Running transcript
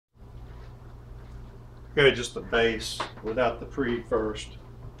Okay, just the bass without the pre first.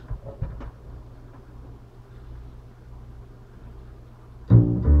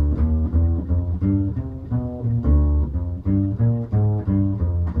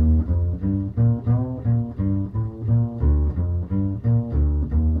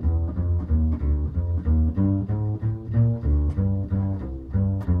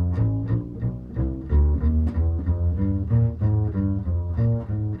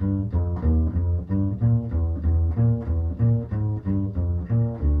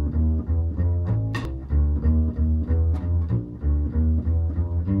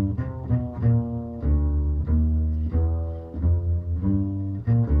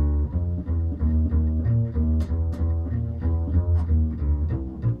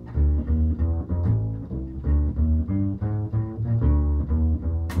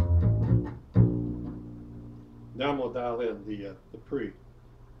 Now I'm going to dial in the pre.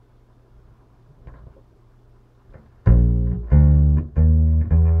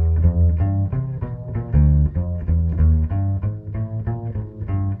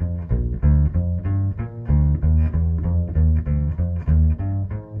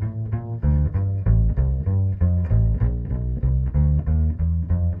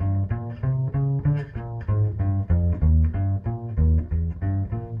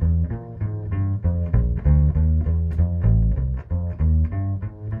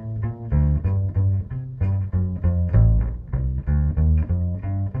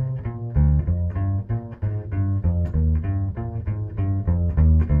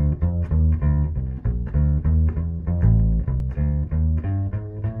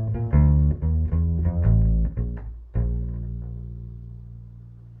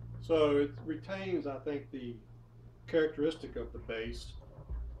 So it retains, I think, the characteristic of the bass,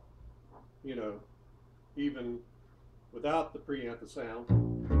 you know, even without the preamp sound.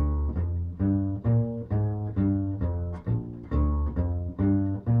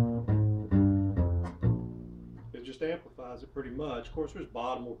 It just amplifies it pretty much. Of course, there's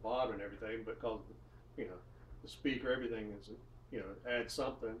bottom and everything, but because, you know, the speaker, everything is, you know, adds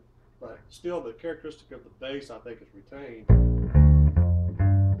something. But still, the characteristic of the bass, I think, is retained.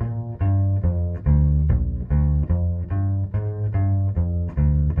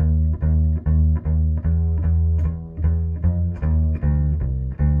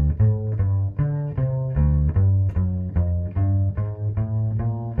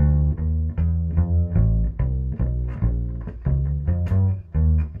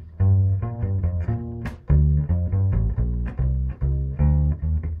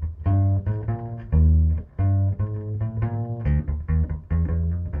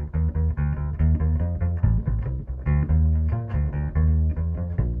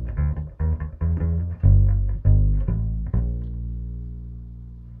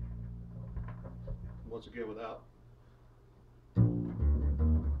 Once again, without.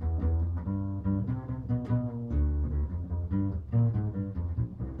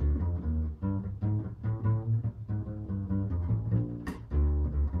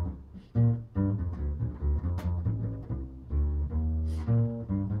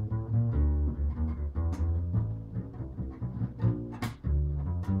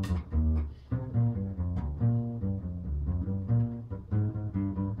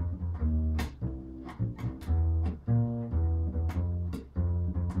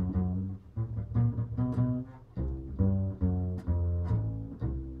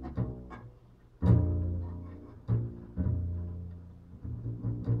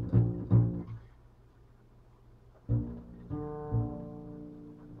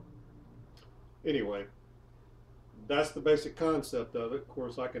 Anyway, that's the basic concept of it. Of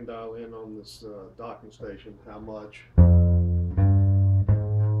course, I can dial in on this docking station how much.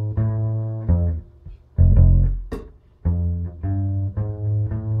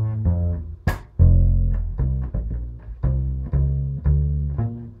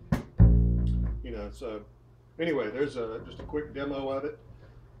 You know, so anyway, there's just a quick demo of it,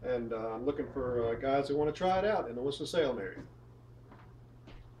 and I'm looking for guys who want to try it out in the Winston-Salem area.